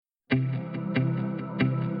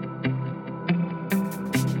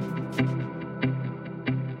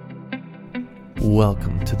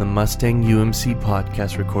Welcome to the Mustang UMC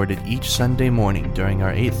podcast, recorded each Sunday morning during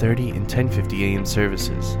our 8:30 and 10:50 a.m.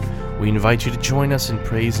 services. We invite you to join us in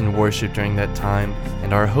praise and worship during that time,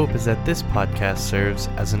 and our hope is that this podcast serves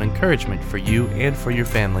as an encouragement for you and for your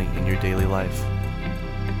family in your daily life.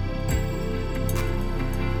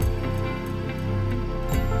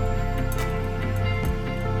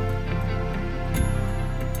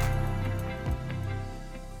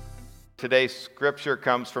 Today's scripture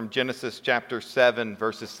comes from Genesis chapter 7,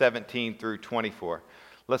 verses 17 through 24.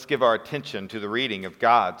 Let's give our attention to the reading of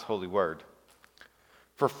God's holy word.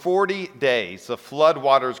 For 40 days the flood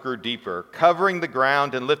waters grew deeper, covering the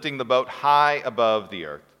ground and lifting the boat high above the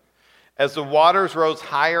earth. As the waters rose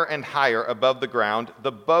higher and higher above the ground,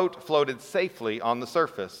 the boat floated safely on the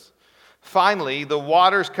surface. Finally, the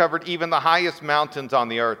waters covered even the highest mountains on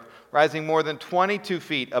the earth, rising more than 22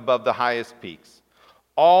 feet above the highest peaks.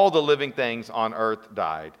 All the living things on earth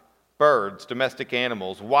died: birds, domestic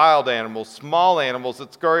animals, wild animals, small animals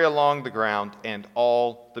that scurry along the ground, and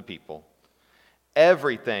all the people.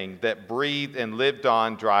 Everything that breathed and lived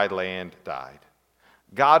on dry land died.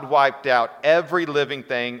 God wiped out every living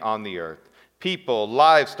thing on the earth: people,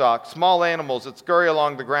 livestock, small animals that scurry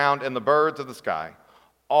along the ground, and the birds of the sky.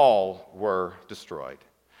 All were destroyed.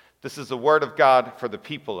 This is the word of God for the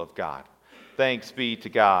people of God. Thanks be to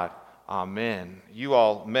God. Amen. You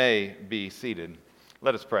all may be seated.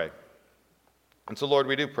 Let us pray. And so, Lord,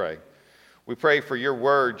 we do pray. We pray for your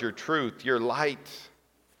word, your truth, your light,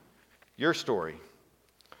 your story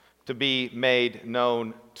to be made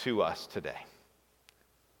known to us today.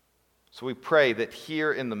 So we pray that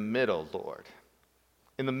here in the middle, Lord,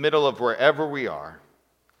 in the middle of wherever we are,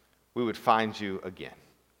 we would find you again.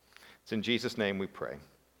 It's in Jesus' name we pray.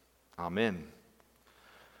 Amen.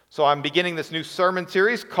 So I'm beginning this new sermon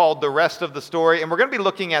series called The Rest of the Story, and we're going to be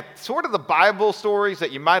looking at sort of the Bible stories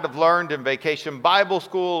that you might have learned in Vacation Bible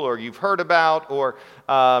School, or you've heard about, or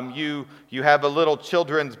you have a little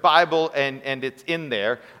children's Bible and it's in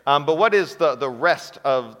there. But what is the rest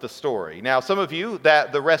of the story? Now, some of you,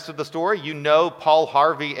 that the rest of the story, you know Paul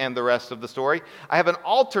Harvey and the rest of the story. I have an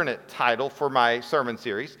alternate title for my sermon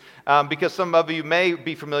series because some of you may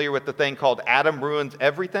be familiar with the thing called Adam Ruins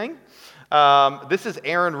Everything. This is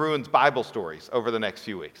Aaron Ruins Bible Stories over the next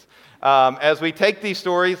few weeks. As we take these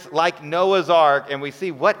stories like Noah's Ark and we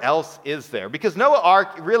see what else is there. Because Noah's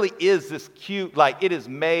Ark really is this cute, like it is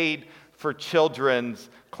made for children's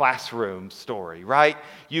classroom story, right?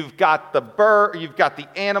 You've got the you've got the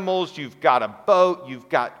animals, you've got a boat, you've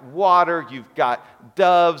got water, you've got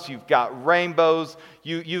doves, you've got rainbows.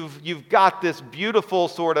 You've got this beautiful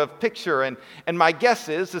sort of picture, and my guess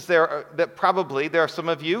is that probably there are some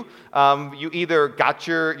of you, you either got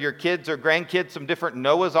your kids or grandkids some different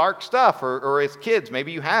Noah's Ark stuff, or as kids,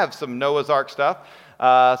 maybe you have some Noah's Ark stuff.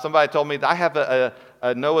 Somebody told me that I have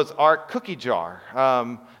a Noah's Ark cookie jar.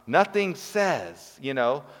 Nothing says,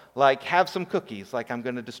 like have some cookies, like I'm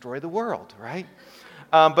going to destroy the world, right?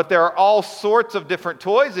 But there are all sorts of different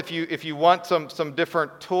toys. If you want some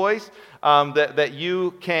different toys that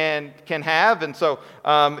you can have, and so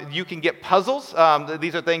you can get puzzles.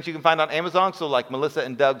 These are things you can find on Amazon. So like Melissa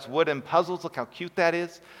and Doug's wooden puzzles. Look how cute that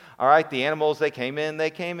is. All right, the animals, they came in by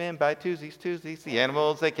twosies. The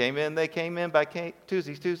animals, they came in by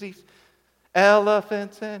twosies.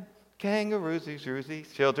 Elephants and kangaroos,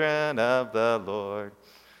 children of the Lord.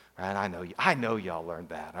 Right, I know y'all learned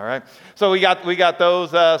that, all right? So we got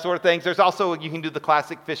those sort of things. There's also, you can do the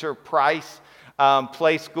classic Fisher-Price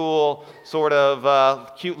play school sort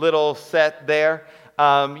of cute little set there.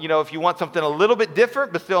 If you want something a little bit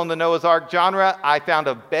different, but still in the Noah's Ark genre, I found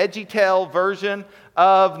a VeggieTale version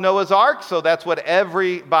of Noah's Ark, so that's what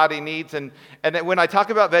everybody needs. And when I talk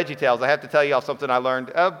about VeggieTales, I have to tell you all something I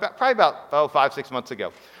learned probably about 5-6 months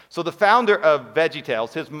ago. So the founder of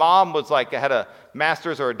VeggieTales, his mom had a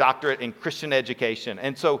master's or a doctorate in Christian education.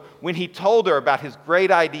 And so when he told her about his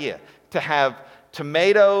great idea to have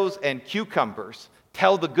tomatoes and cucumbers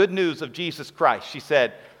tell the good news of Jesus Christ, she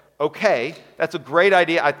said, okay, that's a great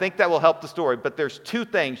idea. I think that will help the story, but there's 2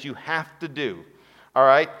 things you have to do, all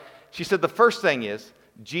right? She said the first thing is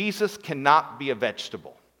Jesus cannot be a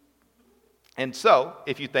vegetable. And so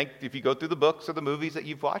if you go through the books or the movies that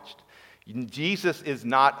you've watched, Jesus is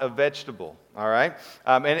not a vegetable, all right?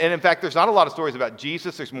 And in fact, there's not a lot of stories about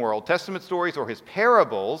Jesus. There's more Old Testament stories or his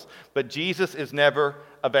parables, but Jesus is never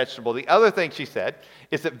a vegetable. The other thing she said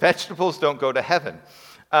is that vegetables don't go to heaven.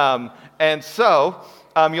 And so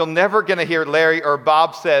you're never going to hear Larry or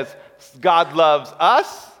Bob says, God loves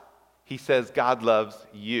us. He says, God loves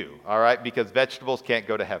you, all right? Because vegetables can't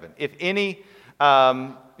go to heaven. If any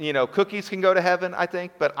Cookies can go to heaven, I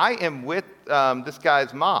think, but I am with this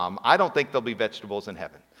guy's mom. I don't think there'll be vegetables in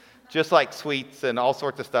heaven. Just like sweets and all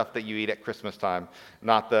sorts of stuff that you eat at Christmas time,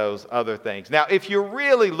 not those other things. Now, if you're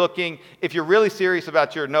really serious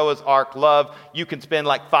about your Noah's Ark love, you can spend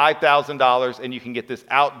like $5,000 and you can get this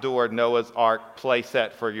outdoor Noah's Ark play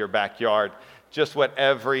set for your backyard, just what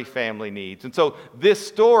every family needs. And so this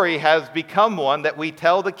story has become one that we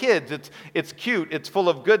tell the kids. It's cute, it's full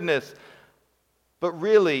of goodness, but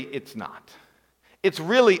really it's not. It's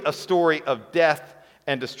really a story of death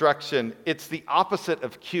and destruction. It's the opposite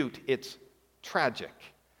of cute. It's tragic.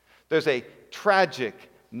 There's a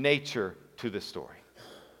tragic nature to this story.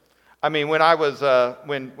 I mean, when I was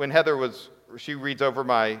when Heather she reads over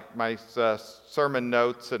my sermon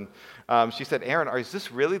notes, and she said, "Aaron, is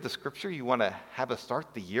this really the scripture you want to have us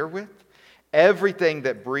start the year with? Everything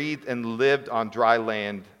that breathed and lived on dry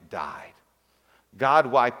land died. God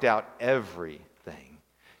wiped out everything.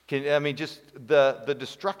 Just the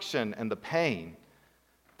destruction and the pain,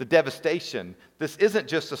 the devastation. This isn't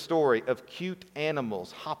just a story of cute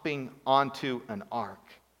animals hopping onto an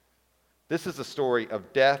ark. This is a story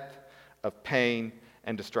of death, of pain,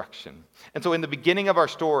 and destruction." And so in the beginning of our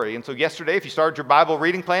story, and so yesterday, if you started your Bible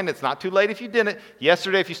reading plan, it's not too late if you didn't.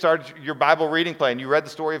 Yesterday, if you started your Bible reading plan, you read the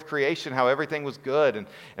story of creation, how everything was good,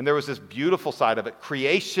 and there was this beautiful side of it.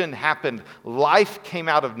 Creation happened. Life came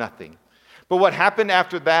out of nothing. But what happened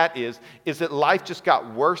after that is that life just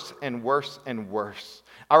got worse and worse and worse.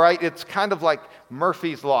 All right, it's kind of like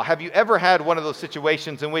Murphy's Law. Have you ever had one of those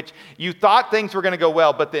situations in which you thought things were going to go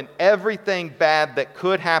well, but then everything bad that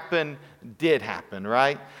could happen did happen,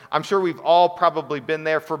 right? I'm sure we've all probably been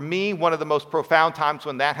there. For me, one of the most profound times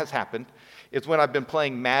when that has happened is when I've been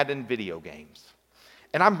playing Madden video games.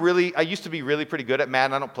 And I used to be really pretty good at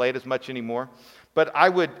Madden. I don't play it as much anymore. But I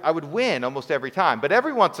would win almost every time. But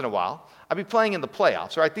every once in a while, I'd be playing in the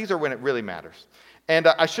playoffs, right? These are when it really matters. And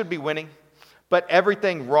I should be winning. But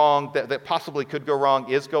everything wrong that possibly could go wrong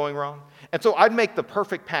is going wrong. And so I'd make the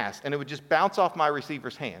perfect pass, and it would just bounce off my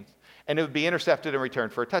receiver's hands, and it would be intercepted and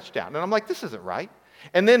returned for a touchdown. And I'm like, this isn't right.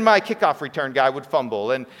 And then my kickoff return guy would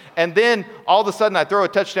fumble. And then all of a sudden I'd throw a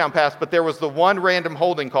touchdown pass, but there was the one random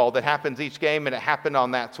holding call that happens each game, and it happened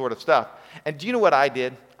on that sort of stuff. And do you know what I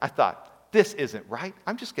did? I thought, this isn't right.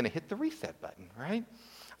 I'm just going to hit the reset button, right?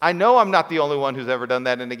 I know I'm not the only one who's ever done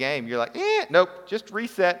that in a game. You're like, nope, just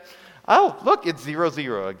reset. Oh, look, it's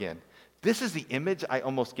 0-0 again. This is the image I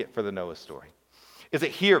almost get for the Noah story. Is it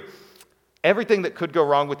here? Everything that could go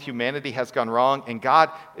wrong with humanity has gone wrong, and God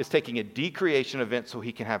is taking a decreation event so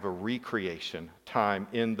he can have a recreation time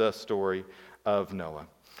in the story of Noah.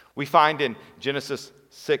 We find in Genesis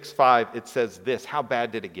 6:5, it says this. How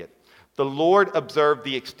bad did it get? The Lord observed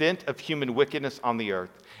the extent of human wickedness on the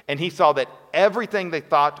earth, and he saw that everything they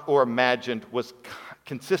thought or imagined was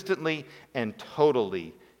consistently and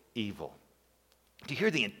totally evil. Do you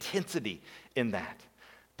hear the intensity in that?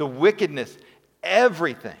 The wickedness,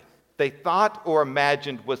 everything they thought or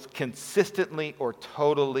imagined was consistently or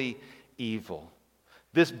totally evil.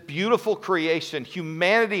 This beautiful creation,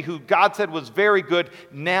 humanity who God said was very good,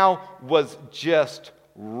 now was just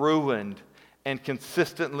ruined and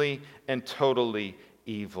consistently and totally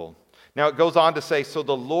evil. Now it goes on to say, so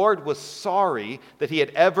the Lord was sorry that he had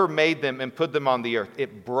ever made them and put them on the earth.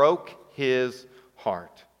 It broke his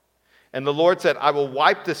heart. And the Lord said, I will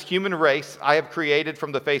wipe this human race I have created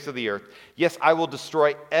from the face of the earth. Yes, I will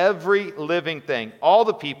destroy every living thing, all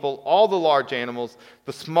the people, all the large animals,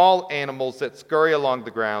 the small animals that scurry along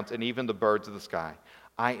the grounds, and even the birds of the sky.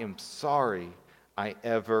 I am sorry I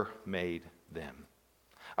ever made them.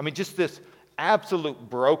 I mean, just this absolute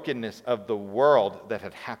brokenness of the world that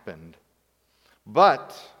had happened.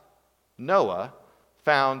 But Noah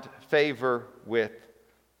found favor with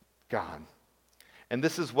God. And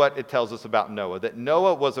this is what it tells us about Noah, that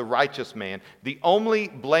Noah was a righteous man, the only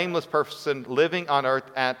blameless person living on earth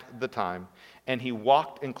at the time, and he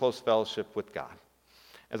walked in close fellowship with God.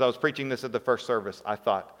 As I was preaching this at the first service, I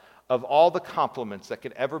thought, of all the compliments that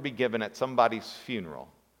could ever be given at somebody's funeral,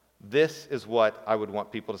 this is what I would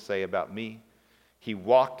want people to say about me. He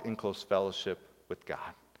walked in close fellowship with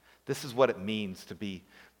God. This is what it means to be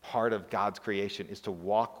part of God's creation, is to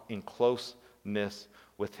walk in closeness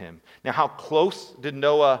with him. Now, how close did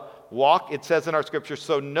Noah walk? It says in our scripture,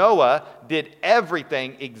 so Noah did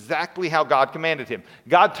everything exactly how God commanded him.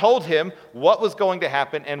 God told him what was going to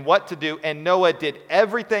happen and what to do, and Noah did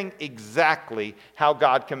everything exactly how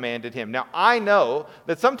God commanded him. Now, I know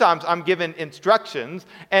that sometimes I'm given instructions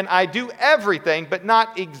and I do everything, but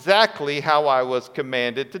not exactly how I was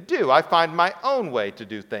commanded to do. I find my own way to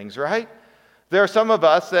do things, right? There are some of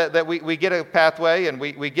us that we get a pathway and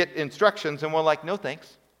we get instructions and we're like, no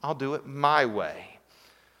thanks, I'll do it my way.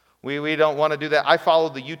 We don't want to do that. I follow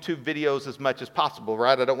the YouTube videos as much as possible,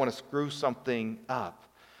 right? I don't want to screw something up.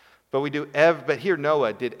 But here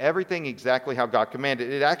Noah did everything exactly how God commanded.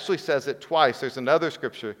 It actually says it twice. There's another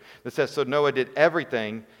scripture that says, so Noah did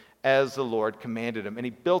everything as the Lord commanded him. And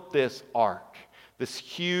he built this ark, this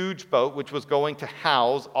huge boat, which was going to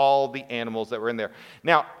house all the animals that were in there.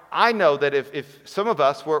 Now, I know that if some of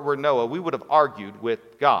us were Noah, we would have argued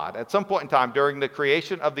with God. At some point in time during the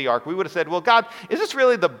creation of the ark, we would have said, well, God, is this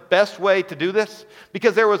really the best way to do this?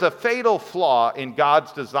 Because there was a fatal flaw in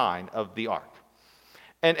God's design of the ark.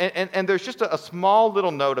 And there's just a small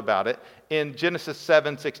little note about it in Genesis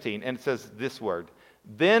 7:16, and it says this word,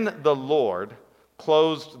 then the Lord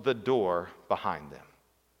closed the door behind them.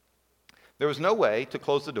 There was no way to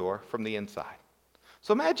close the door from the inside.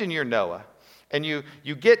 So imagine you're Noah, and you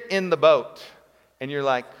get in the boat, and you're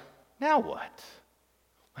like, now what?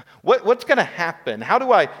 What's going to happen? How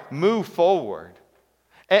do I move forward?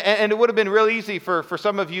 And it would have been real easy for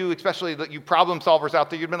some of you, especially you problem solvers out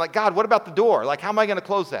there, you'd been like, God, what about the door? Like, how am I going to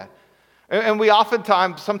close that? And we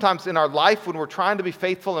sometimes in our life, when we're trying to be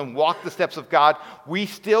faithful and walk the steps of God, we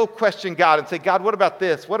still question God and say, God, what about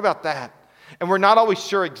this? What about that? And we're not always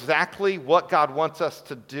sure exactly what God wants us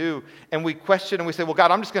to do. And we question and we say, well,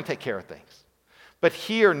 God, I'm just going to take care of things. But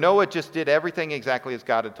here, Noah just did everything exactly as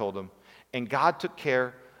God had told him. And God took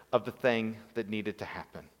care of the thing that needed to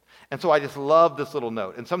happen. And so I just love this little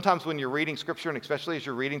note. And sometimes when you're reading Scripture, and especially as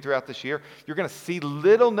you're reading throughout this year, you're going to see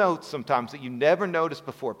little notes sometimes that you never noticed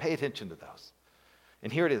before. Pay attention to those.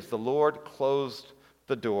 And here it is. The Lord closed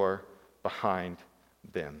the door behind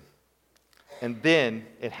them. And then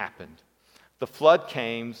it happened. The flood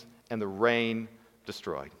came and the rain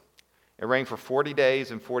destroyed. It rained for 40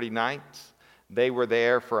 days and 40 nights. They were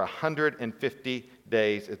there for 150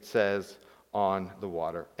 days, it says, on the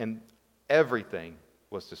water. And everything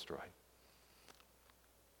was destroyed.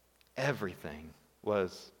 Everything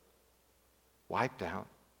was wiped out.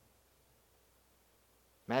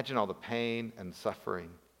 Imagine all the pain and suffering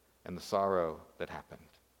and the sorrow that happened.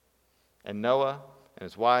 And Noah and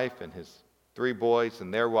his wife and his 3 boys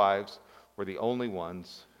and their wives were the only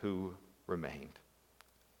ones who remained.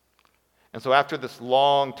 And so after this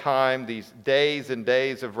long time, these days and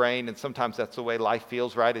days of rain, and sometimes that's the way life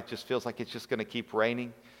feels, right? It just feels like it's just going to keep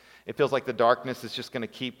raining. It feels like the darkness is just going to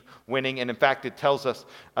keep winning. And in fact, it tells us,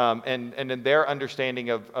 and in their understanding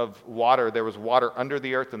of water, there was water under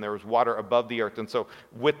the earth and there was water above the earth. And so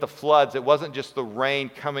with the floods, it wasn't just the rain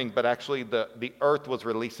coming, but actually the earth was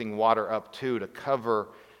releasing water up too to cover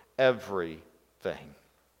everything.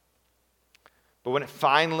 But when it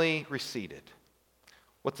finally receded,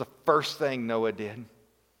 what's the first thing Noah did?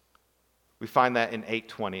 We find that in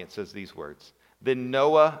 8:20. It says these words. Then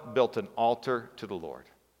Noah built an altar to the Lord.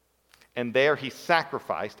 And there he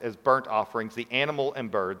sacrificed as burnt offerings the animal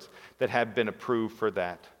and birds that had been approved for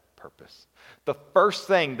that purpose. The first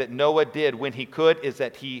thing that Noah did when he could is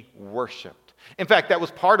that he worshiped. In fact, that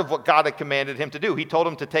was part of what God had commanded him to do. He told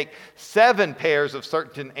him to take 7 pairs of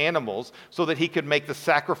certain animals so that he could make the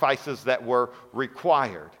sacrifices that were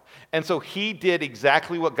required. And so he did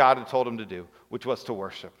exactly what God had told him to do, which was to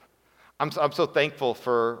worship. I'm so thankful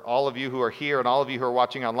for all of you who are here and all of you who are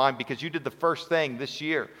watching online, because you did the first thing this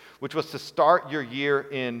year, which was to start your year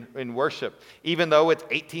in worship. Even though it's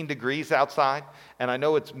 18 degrees outside, and I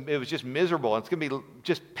know it was just miserable, and it's going to be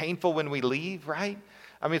just painful when we leave, right?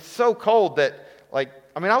 I mean, it's so cold that, I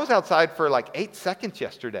was outside for 8 seconds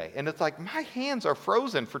yesterday, and it's like my hands are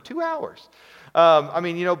frozen for 2 hours.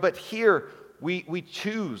 But here we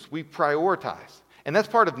choose, we prioritize. And that's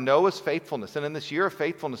part of Noah's faithfulness. And in this year of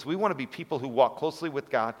faithfulness, we want to be people who walk closely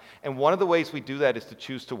with God. And one of the ways we do that is to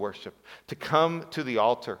choose to worship, to come to the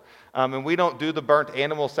altar. And we don't do the burnt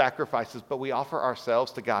animal sacrifices, but we offer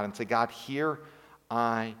ourselves to God and say, God, here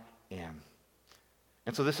I am.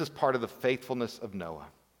 And so this is part of the faithfulness of Noah.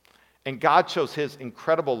 And God shows his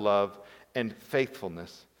incredible love and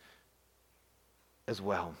faithfulness as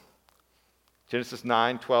well. Genesis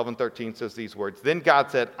 9:12 and 13 says these words. Then God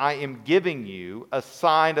said, I am giving you a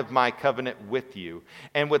sign of my covenant with you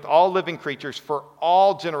and with all living creatures for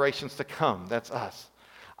all generations to come. That's us.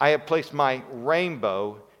 I have placed my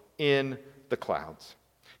rainbow in the clouds.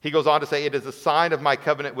 He goes on to say, it is a sign of my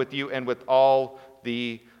covenant with you and with all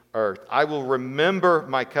the earth. I will remember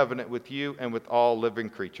my covenant with you and with all living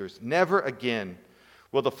creatures. Never again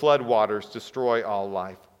will the flood waters destroy all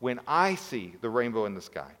life. When I see the rainbow in the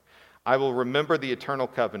sky, I will remember the eternal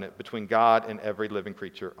covenant between God and every living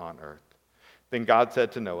creature on earth. Then God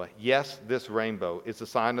said to Noah, "Yes, this rainbow is a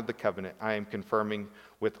sign of the covenant I am confirming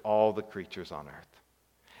with all the creatures on earth."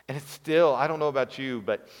 And it's still, I don't know about you,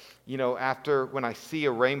 but after when I see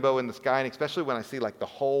a rainbow in the sky, and especially when I see like the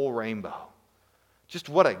whole rainbow, just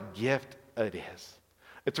what a gift it is.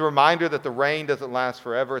 It's a reminder that the rain doesn't last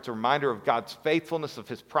forever. It's a reminder of God's faithfulness, of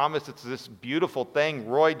his promise. It's this beautiful thing.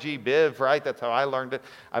 Roy G. Biv, right? That's how I learned it.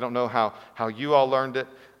 I don't know how you all learned it.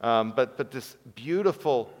 But this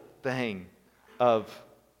beautiful thing of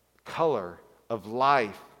color, of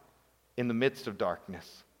life in the midst of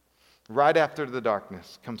darkness. Right after the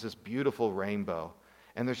darkness comes this beautiful rainbow.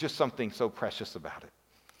 And there's just something so precious about it.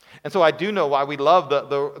 And so I do know why we love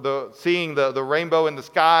the seeing the rainbow in the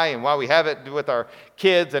sky, and why we have it with our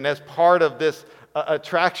kids and as part of this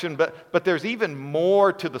attraction. But there's even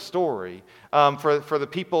more to the story for the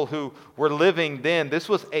people who were living then. This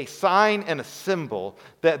was a sign and a symbol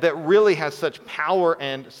that really has such power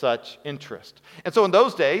and such interest. And so in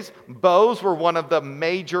those days, bows were one of the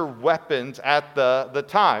major weapons at the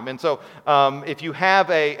time. And so if you have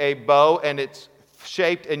a bow and it's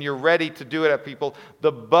shaped and you're ready to do it at people,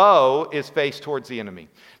 the bow is faced towards the enemy.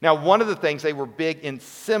 Now, one of the things, they were big in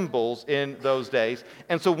symbols in those days.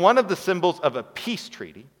 And so one of the symbols of a peace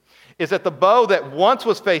treaty is that the bow that once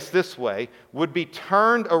was faced this way would be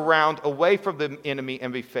turned around away from the enemy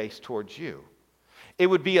and be faced towards you. It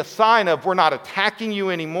would be a sign of, we're not attacking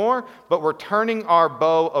you anymore, but we're turning our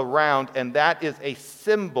bow around, and that is a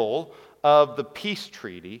symbol of the peace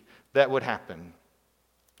treaty that would happen.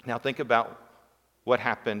 Now think about what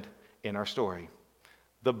happened in our story.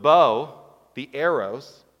 The bow, the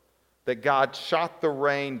arrows that God shot the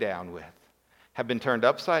rain down with, have been turned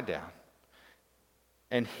upside down.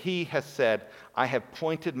 And he has said, I have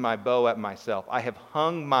pointed my bow at myself. I have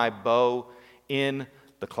hung my bow in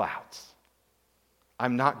the clouds.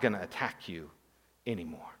 I'm not going to attack you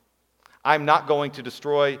anymore. I'm not going to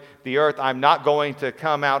destroy the earth. I'm not going to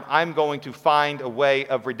come out. I'm going to find a way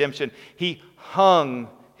of redemption. He hung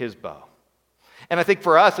his bow. And I think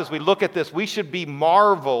for us, as we look at this, we should be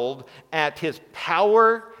marveled at his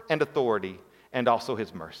power and authority and also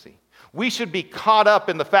his mercy. We should be caught up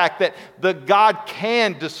in the fact that the God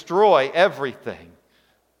can destroy everything,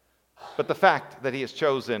 but the fact that he has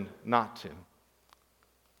chosen not to.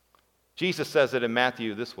 Jesus says it in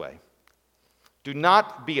Matthew this way: "Do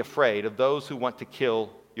not be afraid of those who want to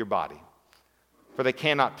kill your body, for they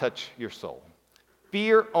cannot touch your soul.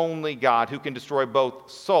 Fear only God, who can destroy both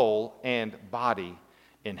soul and body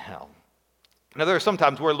in hell." Now, there are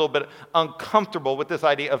sometimes we're a little bit uncomfortable with this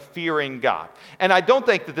idea of fearing God. And I don't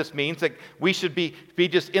think that this means that we should be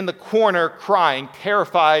just in the corner crying,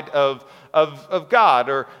 terrified of God.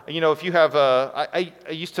 Or, if you have I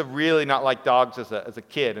used to really not like dogs as a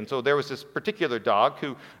kid. And so there was this particular dog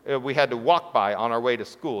who we had to walk by on our way to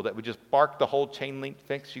school that would just bark the whole chain link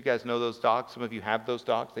fence. You guys know those dogs. Some of you have those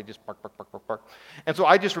dogs. They just bark, bark, bark, bark, bark. And so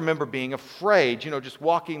I just remember being afraid, just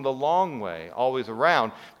walking the long way, always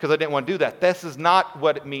around, because I didn't want to do that. This is not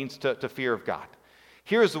what it means to fear of God.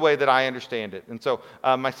 Here's the way that I understand it. And so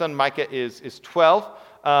my son Micah is 12,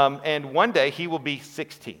 and one day he will be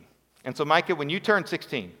 16. And so, Micah, when you turn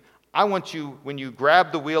 16, I want you, when you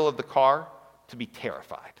grab the wheel of the car, to be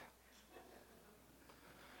terrified.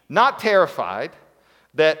 Not terrified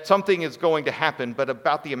that something is going to happen, but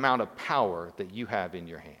about the amount of power that you have in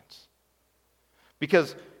your hands.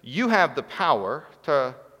 Because you have the power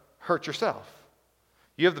to hurt yourself.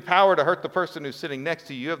 You have the power to hurt the person who's sitting next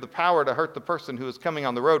to you. You have the power to hurt the person who is coming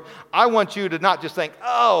on the road. I want you to not just think,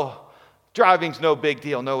 oh, driving's no big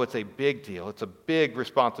deal. No, it's a big deal. It's a big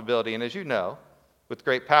responsibility. And as you know, with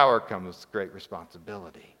great power comes great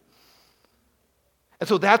responsibility. And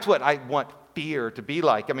so that's what I want fear to be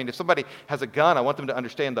like. I mean, if somebody has a gun, I want them to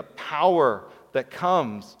understand the power that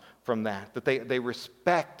comes from that they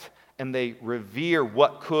respect and they revere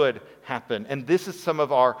what could happen. And this is some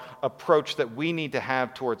of our approach that we need to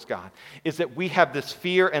have towards God, is that we have this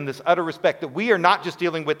fear and this utter respect that we are not just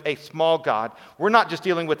dealing with a small God. We're not just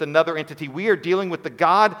dealing with another entity. We are dealing with the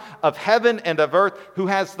God of heaven and of earth, who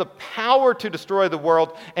has the power to destroy the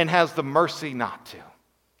world and has the mercy not to.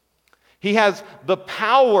 He has the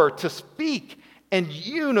power to speak and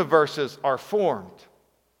universes are formed.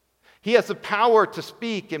 He has the power to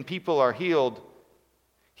speak and people are healed.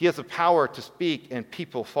 He has the power to speak and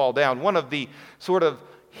people fall down. One of the sort of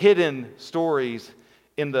hidden stories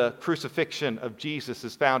in the crucifixion of Jesus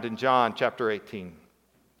is found in John chapter 18.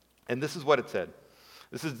 And this is what it said.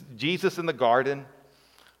 This is Jesus in the garden.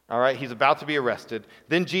 All right, he's about to be arrested.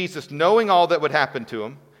 Then Jesus, knowing all that would happen to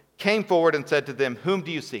him, came forward and said to them, "Whom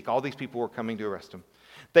do you seek?" All these people were coming to arrest him.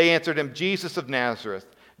 They answered him, "Jesus of Nazareth."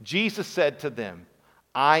 Jesus said to them,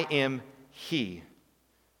 "I am he.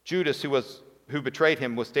 Judas, who betrayed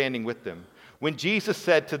him, was standing with them. When Jesus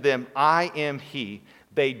said to them, I am he,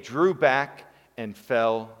 they drew back and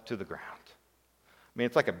fell to the ground. I mean,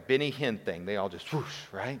 it's like a Benny Hinn thing. They all just whoosh,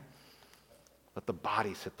 right? But the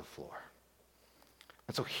bodies hit the floor.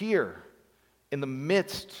 And so here, in the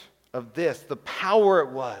midst of this, the power it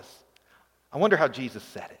was, I wonder how Jesus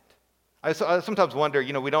said it. I sometimes wonder,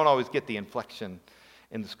 we don't always get the inflection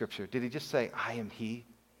in the scripture. Did he just say, I am he,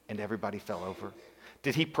 and everybody fell over?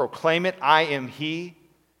 Did he proclaim it, I am he,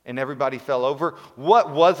 and everybody fell over?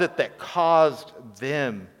 What was it that caused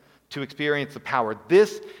them to experience the power?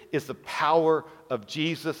 This is the power of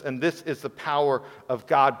Jesus, and this is the power of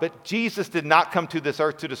God. But Jesus did not come to this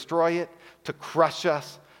earth to destroy it, to crush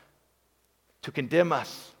us, to condemn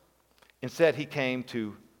us. Instead, he came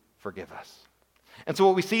to forgive us. And so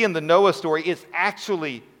what we see in the Noah story is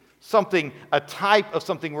actually a type of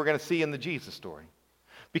something we're going to see in the Jesus story.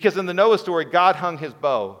 Because in the Noah story, God hung his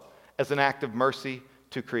bow as an act of mercy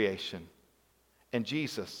to creation. And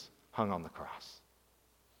Jesus hung on the cross.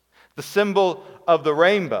 The symbol of the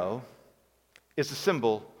rainbow is the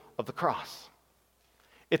symbol of the cross.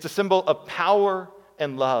 It's a symbol of power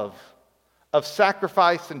and love, of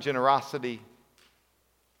sacrifice and generosity.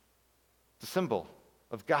 It's a symbol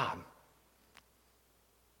of God,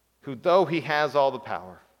 who, though he has all the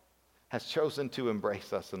power, has chosen to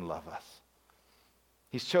embrace us and love us.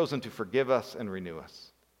 He's chosen to forgive us and renew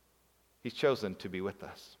us. He's chosen to be with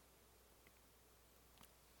us.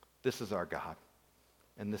 This is our God,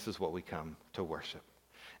 and this is what we come to worship.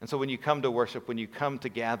 And so when you come to worship, when you come to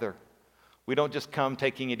gather, we don't just come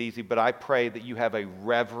taking it easy, but I pray that you have a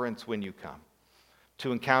reverence when you come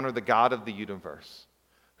to encounter the God of the universe,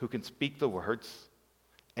 who can speak the words,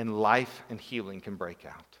 and life and healing can break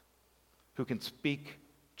out, who can speak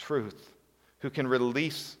truth, who can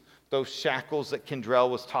release those shackles that Kendrell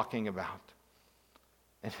was talking about,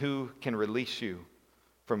 and who can release you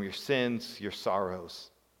from your sins, your sorrows,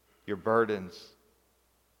 your burdens,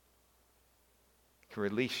 can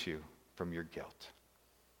release you from your guilt.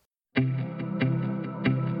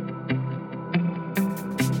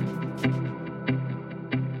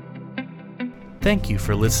 Thank you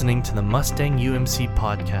for listening to the Mustang UMC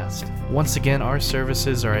podcast. Once again, our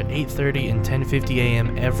services are at 8:30 and 10:50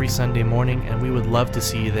 a.m. every Sunday morning, and we would love to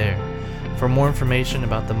see you there. For more information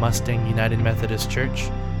about the Mustang United Methodist Church,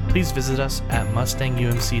 please visit us at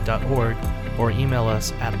mustangumc.org or email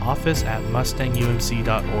us at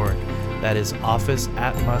office@mustangumc.org. That is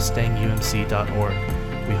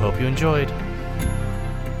office@mustangumc.org. We hope you enjoyed.